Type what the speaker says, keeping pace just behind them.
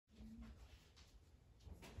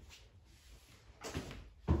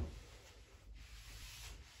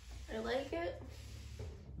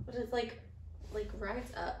it's like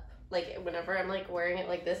rides up. Like whenever I'm like wearing it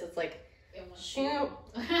like this, it's like shoot,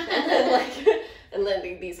 and then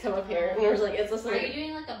these come up here, and there's like it's just like. Are you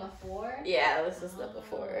doing like a before? Yeah, this is the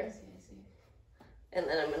before. I see. And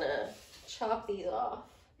then I'm gonna chop these off.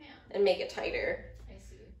 Yeah. And make it tighter. I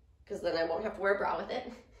see. Because then I won't have to wear a bra with it.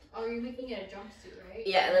 Oh, you're making it a jumpsuit, right?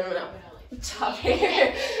 Yeah, and then I'm gonna like, chop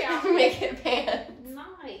it, make it pants.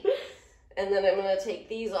 Nice. And then I'm gonna take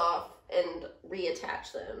these off and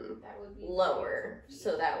reattach them That would be lower,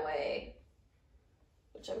 so that way,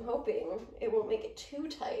 which I'm hoping it won't make it too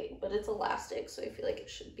tight, but it's elastic, so I feel like it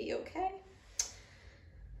should be okay.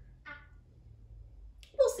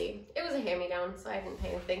 We'll see. It was a hand-me-down, so I didn't pay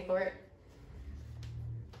anything for it.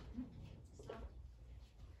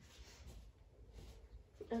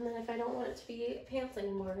 And then if I don't want it to be pants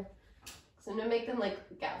anymore, so I'm gonna make them like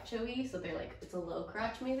gaucho-y, so they're like, it's a low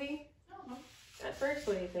crotch maybe. Uh-huh. At first,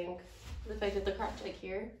 what do you think? What if I did the crotch like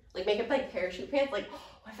here? Like make it like parachute pants? Like,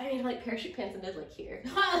 what if I made like parachute pants and did like here?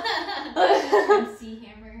 MC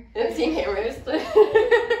Hammer. MC Hammers.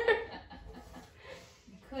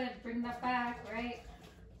 You could bring that back, right?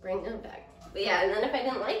 Bring them back. But yeah, and then if I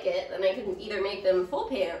didn't like it, then I can either make them full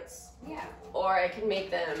pants. Yeah. Or I can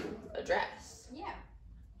make them a dress. Yeah.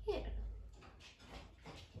 Yeah.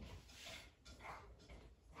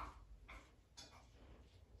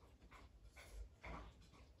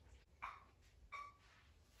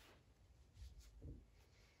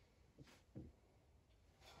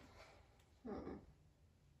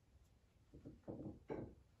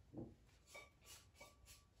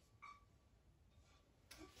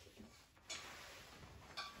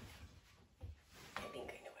 I think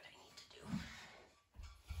I know what I need to do.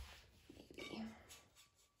 Maybe.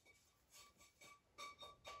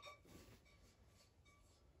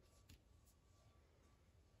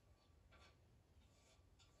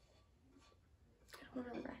 I don't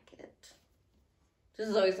want to wreck it. This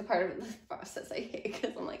is always the part of this process I hate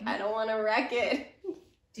because I'm like, I don't want to wreck it.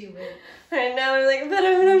 Do it. I know, I'm like, but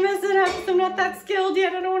I'm gonna mess it up because I'm not that skilled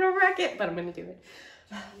yet. I don't want to wreck it, but I'm gonna do it.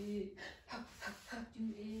 Do it.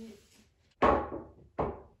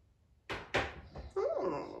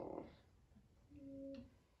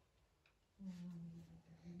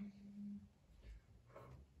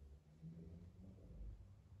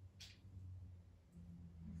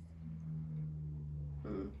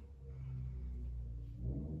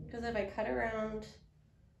 Because if I cut around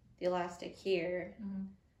the elastic here,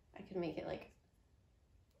 I can make it like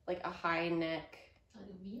a high neck, Like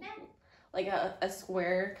a V-neck? like a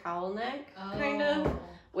square cowl neck, kind of,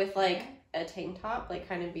 with like a tank top, like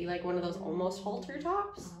kind of be like one of those almost halter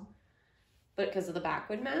tops, but because of the back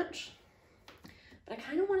would match. But I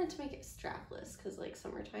kind of wanted to make it strapless because like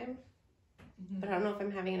summertime, but I don't know if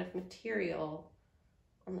I'm having enough material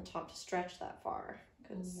on the top to stretch that far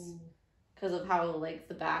because of how like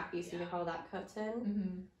the back, you see how that cuts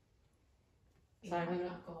in. So I might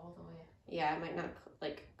not go all the way. Yeah, I might not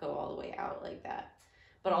like go all the way out like that.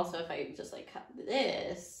 But also if I just like cut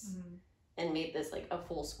this and made this like a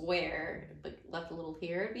full square, but left a little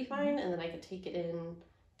here, it'd be fine. And then I could take it in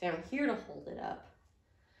down here to hold it up.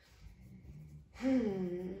 I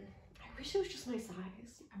wish it was just my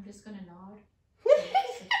size. I'm just gonna nod.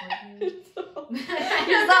 It's all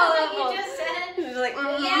you just said. She's like,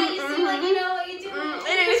 yeah, you seem like you know what you're doing.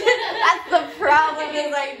 That's the problem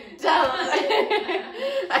is I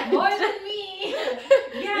don't. More than me.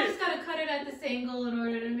 Yeah, I just gotta cut it at this angle in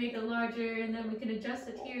order to make it larger, and then we can adjust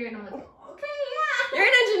it here. And I'm like, okay, yeah. You're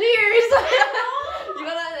an engineer. So you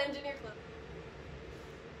got an engineer club.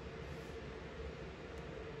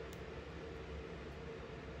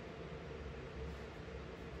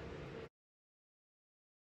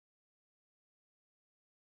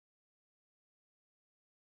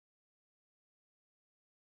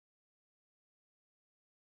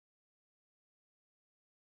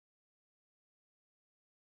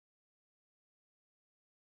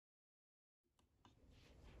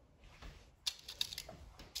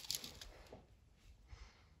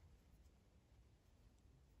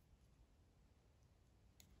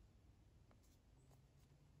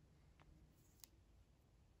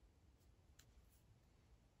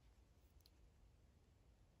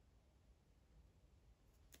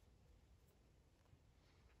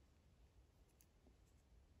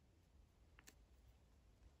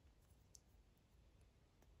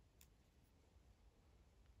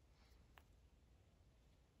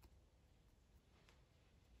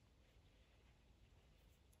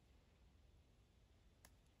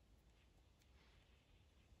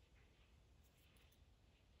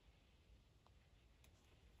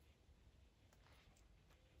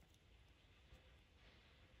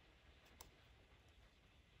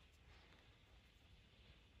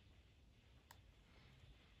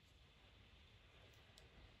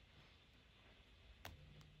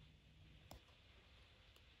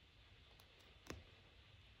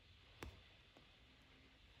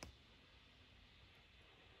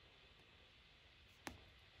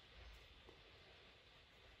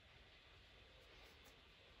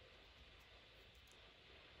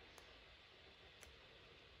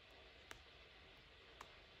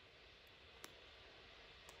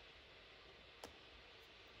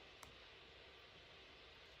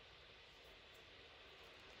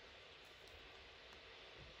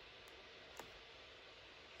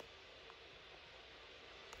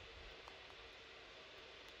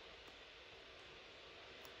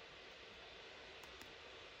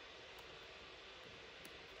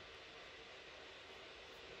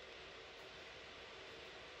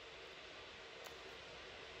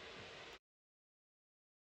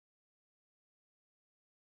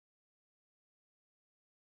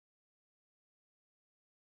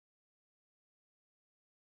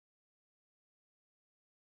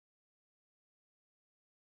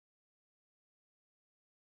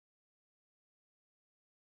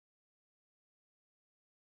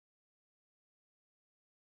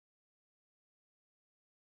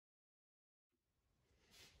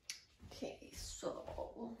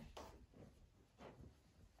 so.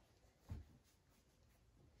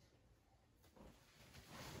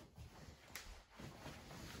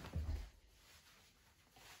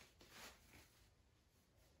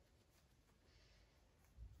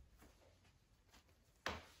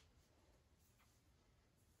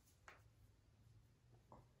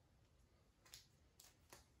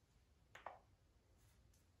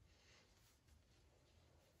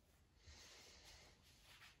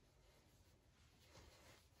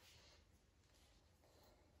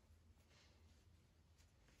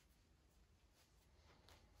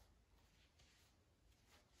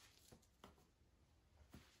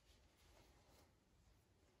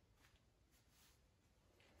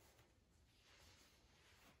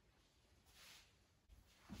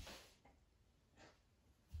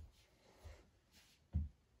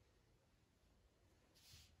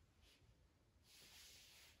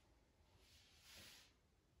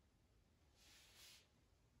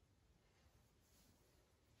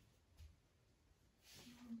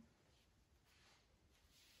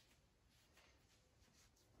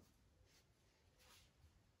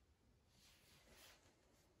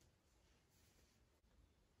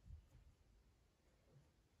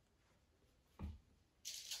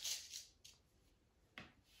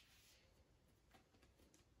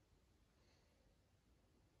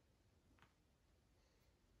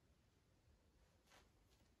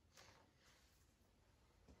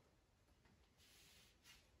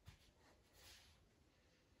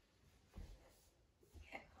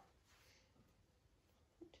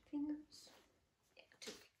 Fingers. Yeah,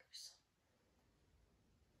 2 fingers.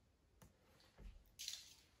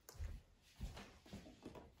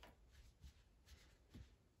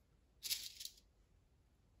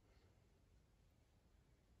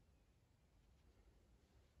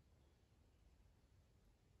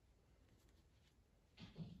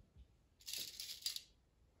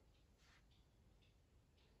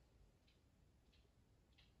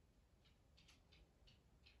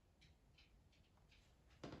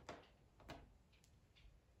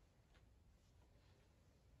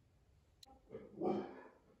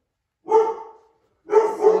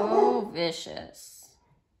 So vicious.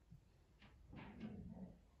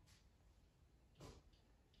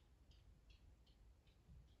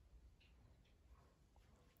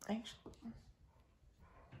 Actually.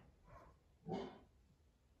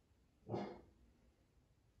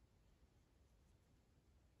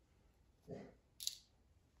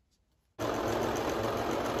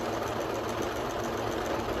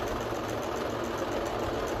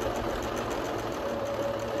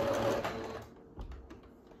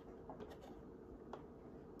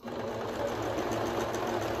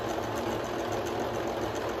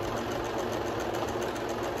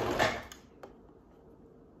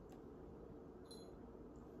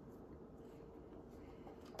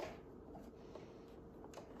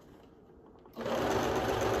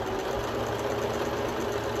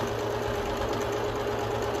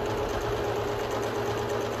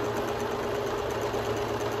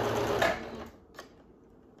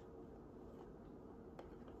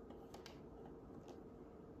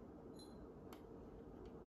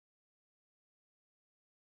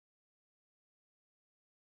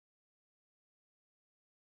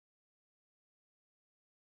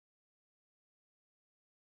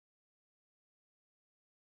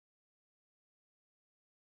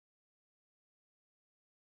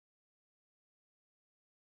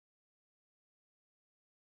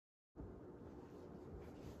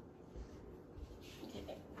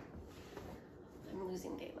 Okay. I'm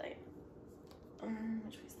losing daylight.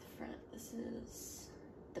 Which way's the front? This is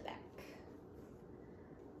the back.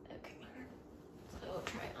 Okay. So I'll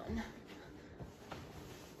try on.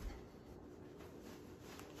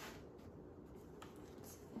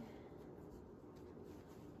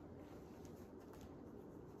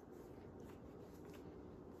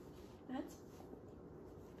 That's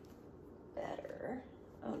better.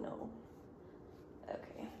 Oh no.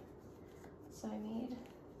 Okay. So I made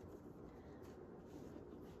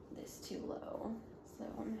this too low. So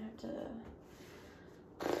I'm gonna have to,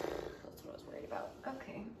 that's what I was worried about.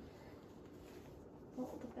 Okay.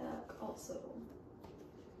 Well, the back also.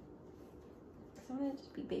 Because I want it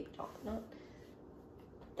to be baby doll, not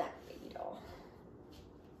that baby doll.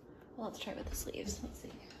 Well, let's try with the sleeves. Let's see.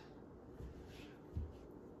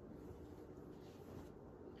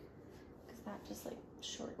 Because that just like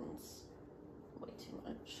shortens way too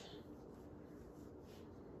much.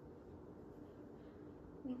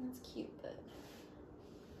 I mean, that's cute, but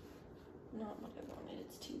not what I wanted.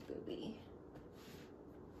 It's too booby.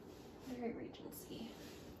 Very Regency.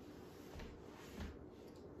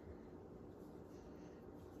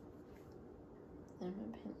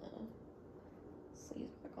 pin the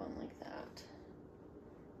sleeves back on like that,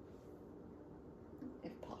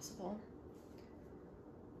 if possible.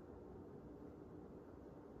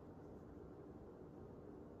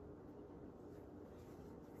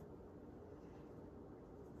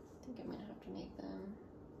 I think I'm gonna have to make them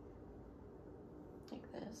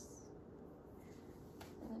like this,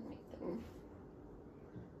 and then make them,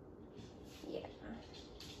 yeah.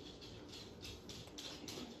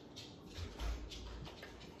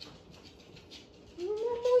 You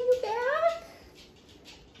back?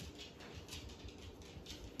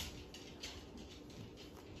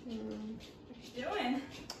 What you doing?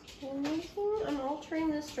 I'm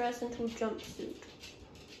altering this dress into a jumpsuit.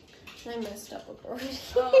 I messed up already.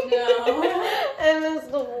 Oh no. I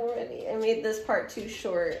messed up already. I made this part too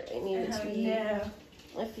short. I need it to be a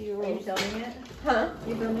few. Are you filming it? Huh?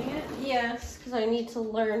 You filming it? Yes, because I need to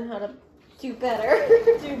learn how to do better.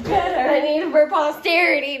 Do better. I need it for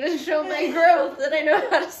posterity to show my growth that I know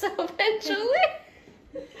how to sew eventually.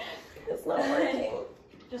 It's not working.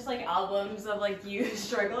 Just like albums of like you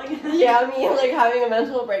struggling. Yeah, me like having a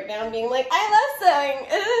mental breakdown, being like, I love sewing.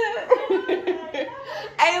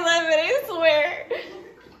 I love it, I swear.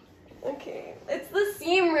 Okay, it's the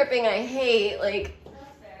seam ripping I hate. Like,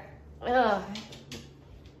 ugh.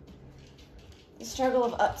 The struggle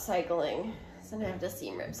of upcycling. So now I have to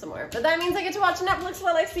seam rip some more. But that means I get to watch Netflix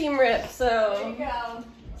while I seam rip, so. There you go.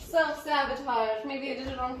 Self-sabotage. Maybe I did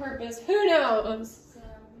it on purpose. Who knows?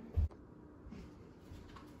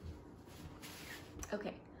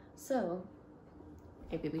 Okay, so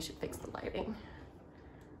maybe we should fix the lighting.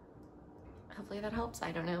 Hopefully that helps,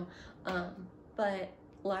 I don't know. But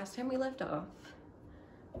last time we left off,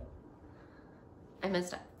 I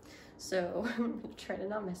messed up. So I'm gonna try to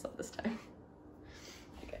not mess up this time.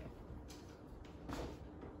 Okay.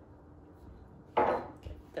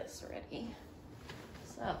 Get this ready.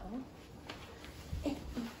 So,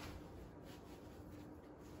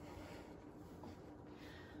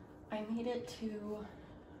 I made it to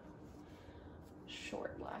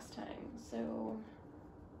short last time, so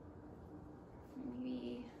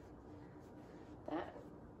maybe that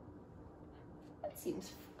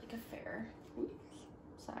seems like a fair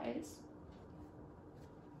size.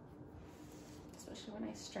 Especially when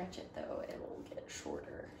I stretch it though, it'll get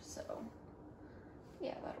shorter, so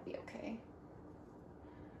yeah, that'll be okay.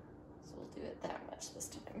 So we'll do it that much this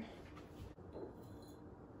time.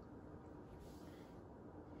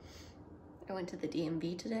 I went to the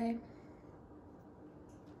DMV today.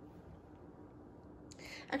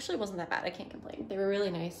 Actually, it wasn't that bad. I can't complain. They were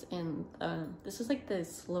really nice, and this was like the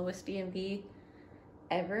slowest DMV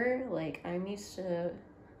ever. Like, I'm used to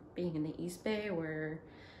being in the East Bay where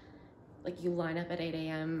like you line up at 8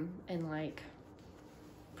 a.m. and like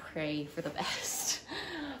pray for the best.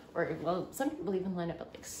 Or well, some people even line up at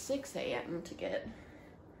like 6 a.m. to get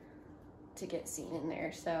seen in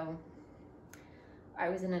there. So I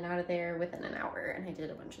was in and out of there within an hour, and I did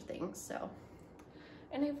a bunch of things, so.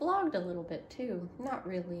 And I vlogged a little bit too. Not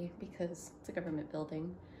really, because it's a government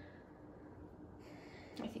building.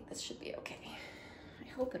 I think this should be okay. I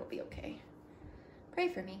hope it'll be okay. Pray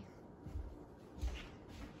for me.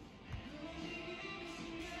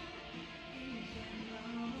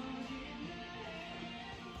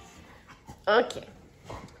 Okay.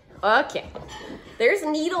 Okay. There's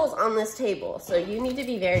needles on this table, so you need to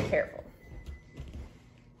be very careful.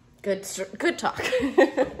 Good talk.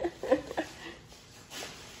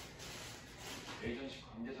 에이전시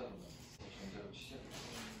관계자로 전제로 취재를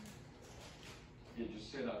했어. 이게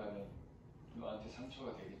뉴스에 나가면 너한테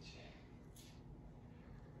상처가 되겠지.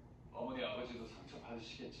 어머니 아버지도 상처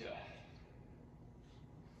받으시겠지.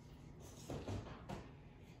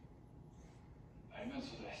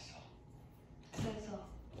 알면서도 했어. 그래서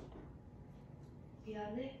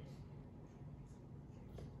미안해?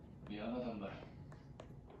 미안하단 말.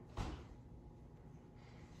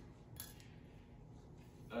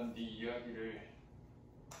 난 네 이야기를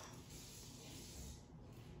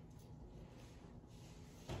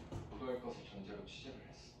보도할 것을 전제로 취재를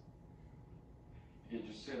했어. 이게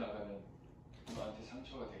뉴스에 나가면 너한테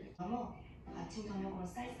상처가 되겠지. 어머, 아침 저녁으로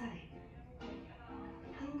쌀쌀해.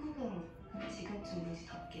 한국은 지금쯤 무지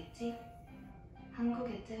덥겠지?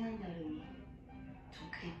 한국의 쨍한 여름이 좀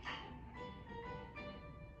그립다.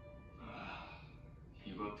 아,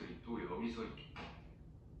 이것들이 또 여기서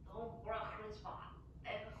너 뭐라 그러지 마.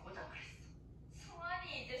 내가 고작 그랬어.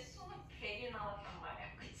 승환이 이제 수능 100일 남았단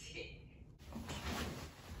말이야, 그치?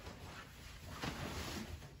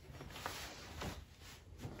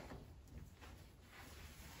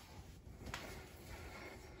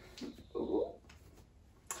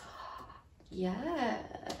 Yes.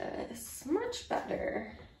 Yes, much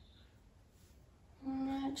better.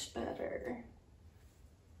 Much better.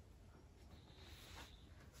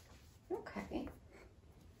 Okay.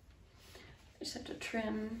 I just have to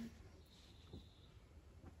trim.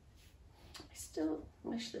 I still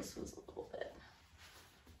wish this was a little bit.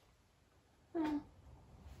 Well,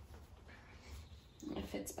 it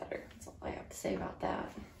fits better. That's all I have to say about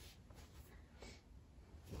that.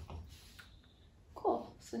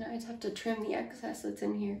 Cool. So now I just have to trim the excess that's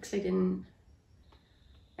in here because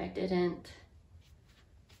I didn't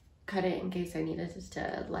cut it in case I needed just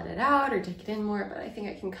to let it out or take it in more, but I think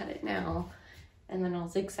I can cut it now. And then I'll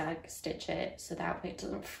zigzag stitch it so that way it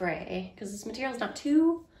doesn't fray, because this material is not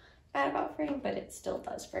too bad about fraying, but it still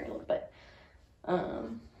does fray a little bit.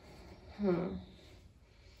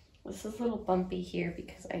 This is a little bumpy here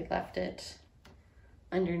because I left it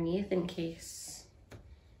underneath in case,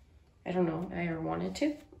 I don't know, I ever wanted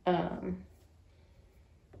to,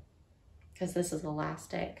 because this is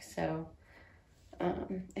elastic, so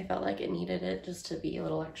I felt like it needed it just to be a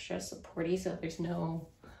little extra supporty so there's no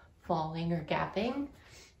falling or gapping.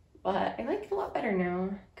 But I like it a lot better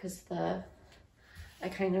now because I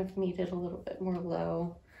kind of need it a little bit more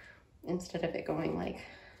low instead of it going like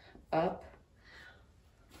up.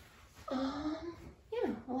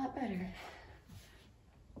 Yeah, a lot better.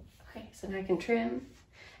 Okay, so now I can trim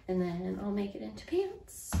and then I'll make it into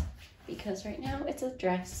pants because right now it's a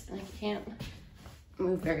dress and I can't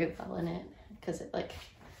move very well in it because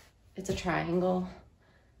it's a triangle,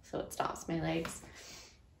 so it stops my legs.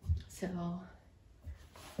 So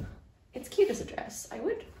it's cute as a dress. I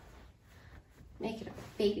would make it a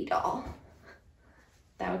baby doll.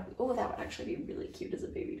 That would actually be really cute as a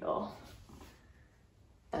baby doll.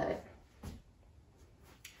 But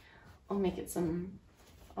I'll make it a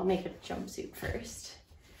jumpsuit first.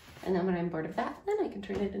 And then when I'm bored of that, then I can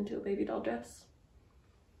turn it into a baby doll dress.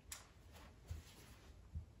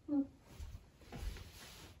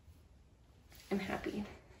 I'm happy.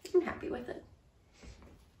 I'm happy with it.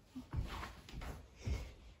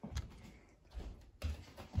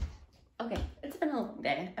 Okay, it's been a long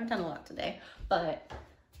day. I've done a lot today, but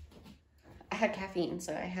I had caffeine,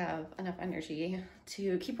 so I have enough energy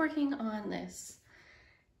to keep working on this.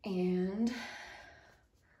 And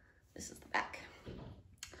this is the back.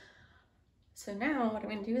 So now what I'm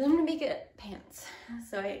gonna do is I'm gonna make it pants.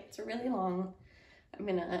 So it's really long. I'm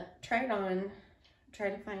gonna try it on,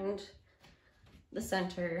 try to find the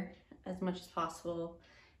center as much as possible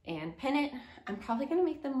and pin it. I'm probably gonna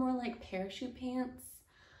make them more like parachute pants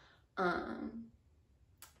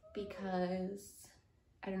because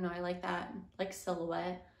I don't know, I like that like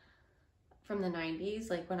silhouette from the 90s.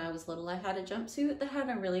 Like when I was little, I had a jumpsuit that had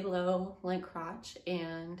a really low like crotch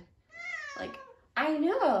and like, I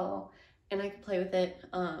know, and I could play with it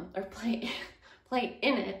or play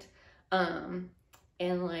in it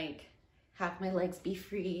and like have my legs be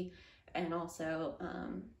free and also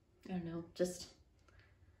I don't know, just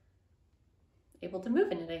able to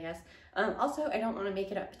move in it, I guess. Also, I don't want to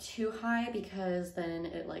make it up too high because then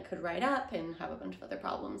it like could ride up and have a bunch of other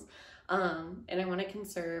problems. And I want to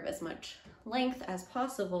conserve as much length as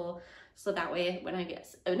possible so that way when I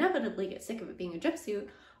inevitably get sick of it being a jumpsuit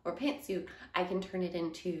or pantsuit, I can turn it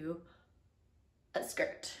into a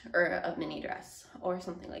skirt or a mini dress or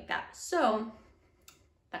something like that. So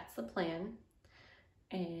that's the plan.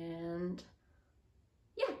 And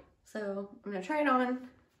yeah, so I'm gonna try it on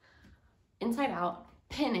inside out,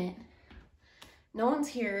 pin it. No one's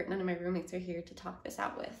here, none of my roommates are here to talk this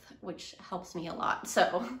out with, which helps me a lot.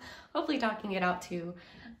 So hopefully talking it out to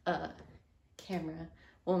a camera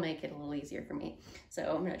will make it a little easier for me. So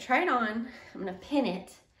I'm gonna try it on, I'm gonna pin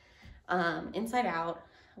it inside out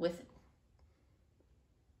with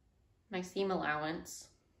my seam allowance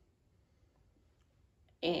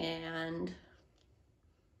and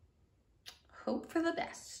hope for the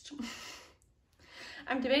best.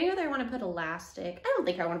 I'm debating whether I want to put elastic. I don't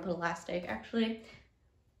think I want to put elastic, actually.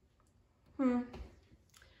 I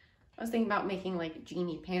was thinking about making like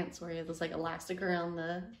genie pants where there's like elastic around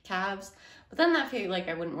the calves, but then that felt like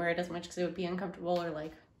I wouldn't wear it as much because it would be uncomfortable or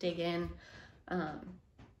like dig in.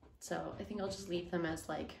 So I think I'll just leave them as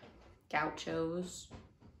like gauchos.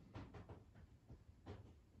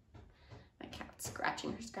 My cat's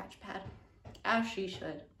scratching her scratch pad, as she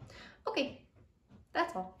should. Okay,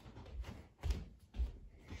 that's all.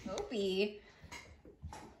 Opie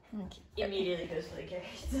Immediately goes for the carrots.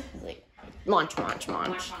 He's like, launch. They're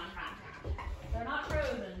not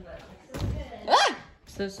frozen, but it's so good. Ah!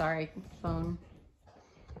 So sorry, phone.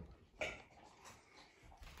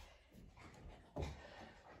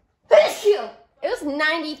 It was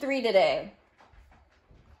 93 today.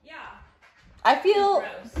 Yeah. I feel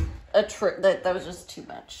Gross. that was just too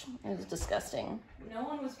much. It was disgusting. No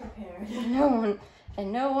one was prepared.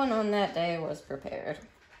 No one on that day was prepared.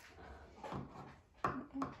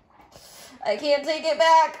 I can't take it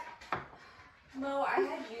back. Mo, I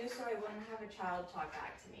had you so I wouldn't have a child talk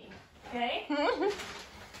back to me. Okay?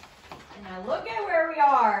 And now look at where we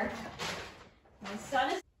are. My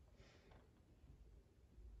son is...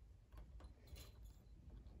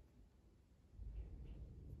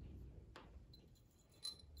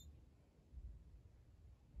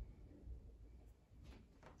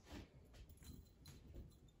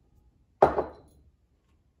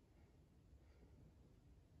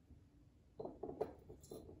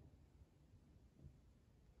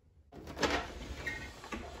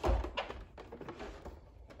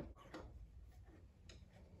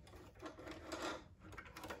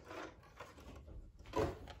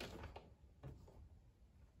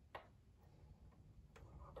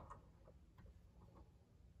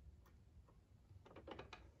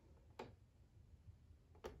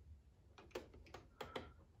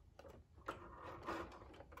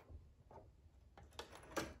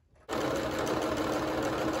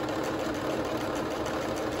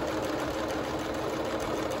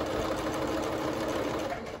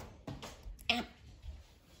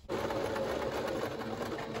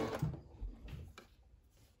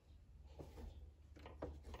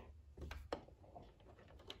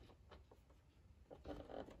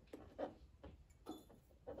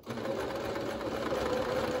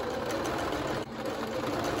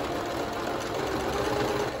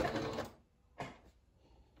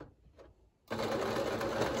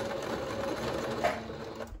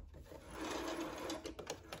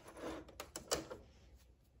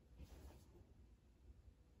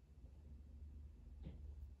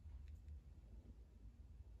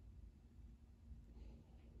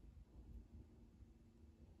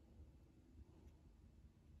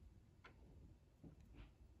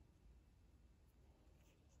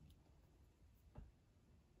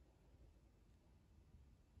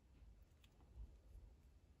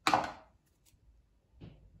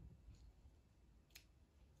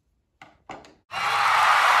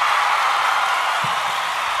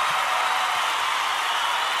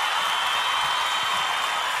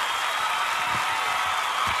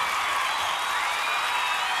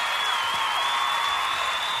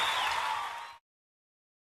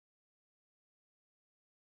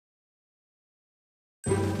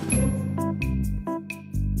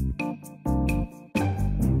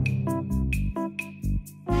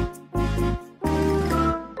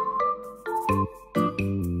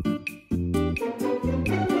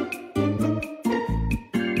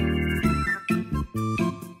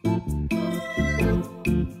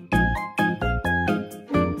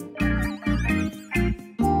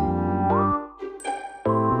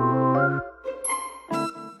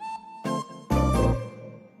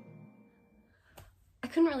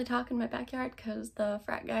 Talk in my backyard because the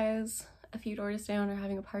frat guys a few doors down are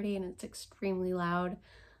having a party and it's extremely loud,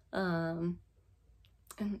 and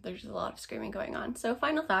there's a lot of screaming going on. So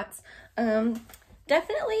final thoughts.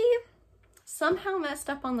 Definitely somehow messed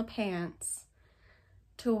up on the pants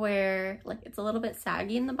to where like it's a little bit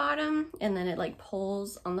saggy in the bottom and then it like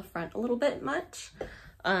pulls on the front a little bit much.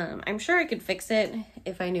 I'm sure I could fix it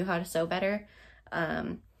if I knew how to sew better.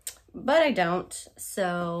 But I don't,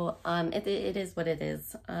 so it is what it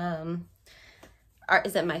is.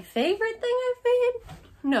 Is it my favorite thing I've made?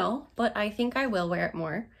 No, but I think I will wear it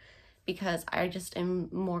more because I just am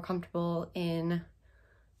more comfortable in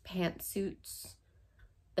pantsuits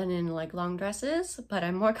than in like long dresses, but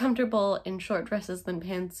I'm more comfortable in short dresses than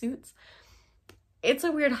pantsuits. It's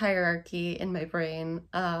a weird hierarchy in my brain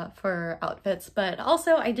for outfits, but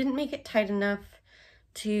also I didn't make it tight enough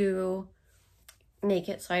to make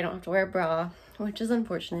it so I don't have to wear a bra, which is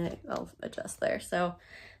unfortunate. I'll adjust there. So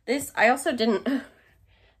this, I also didn't,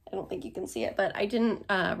 I don't think you can see it, but I didn't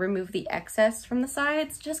remove the excess from the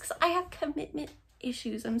sides just because I have commitment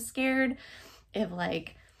issues. I'm scared of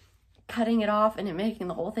like cutting it off and it making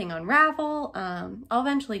the whole thing unravel. I'll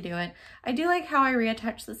eventually do it. I do like how I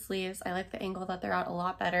reattach the sleeves. I like the angle that they're at a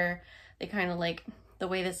lot better. They kind of like, the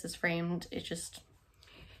way this is framed,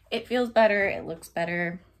 it feels better, it looks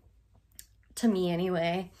better. To me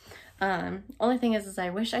anyway. Only thing is I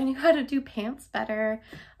wish I knew how to do pants better.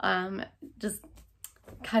 Just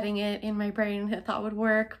cutting it in my brain I thought would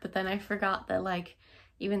work, but then I forgot that like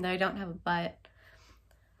even though I don't have a butt,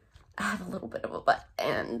 I have a little bit of a butt,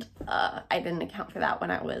 and I didn't account for that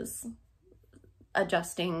when I was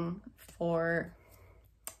adjusting for,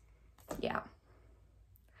 yeah,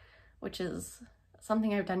 which is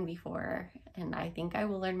something I've done before and I think I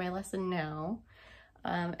will learn my lesson now.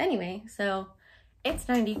 Anyway, so It's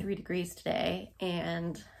 93 degrees today,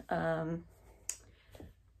 and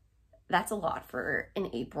that's a lot for in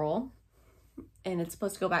April. And it's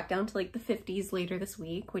supposed to go back down to like the 50s later this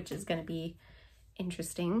week, which is going to be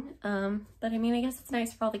interesting. But I mean, I guess it's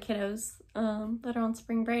nice for all the kiddos that are on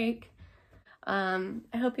spring break. I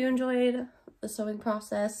hope you enjoyed the sewing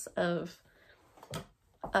process of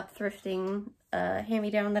up thrifting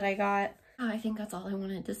hand-me-down that I got. I think that's all I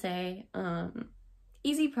wanted to say.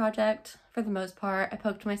 Easy project for the most part. I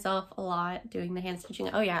poked myself a lot doing the hand stitching.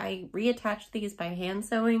 Oh yeah, I reattached these by hand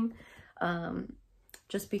sewing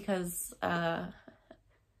just because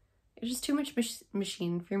it's just too much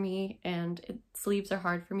machine for me, and sleeves are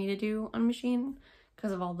hard for me to do on machine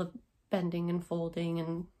because of all the bending and folding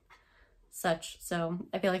and such. So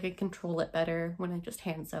I feel like I control it better when I just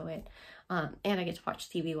hand sew it. And I get to watch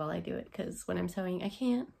TV while I do it, because when I'm sewing, I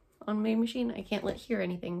can't. On my machine, I can't hear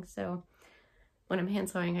anything. So when I'm hand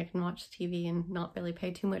sewing, I can watch TV and not really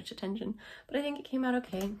pay too much attention. But I think it came out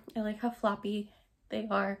okay. I like how floppy they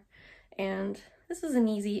are. And this is an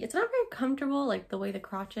easy, it's not very comfortable, like the way the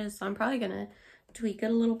crotch is, so I'm probably gonna tweak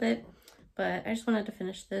it a little bit. But I just wanted to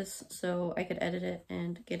finish this so I could edit it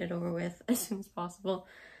and get it over with as soon as possible.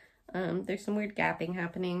 There's some weird gapping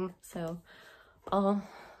happening, so I'll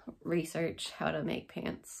research how to make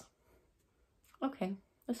pants. Okay,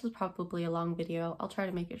 this is probably a long video. I'll try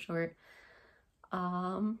to make it short.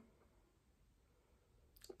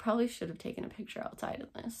 Probably should have taken a picture outside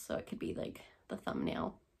of this so it could be like the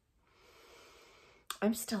thumbnail.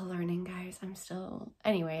 I'm still learning, guys.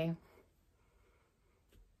 Anyway.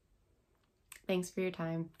 Thanks for your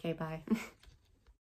time. Okay, bye.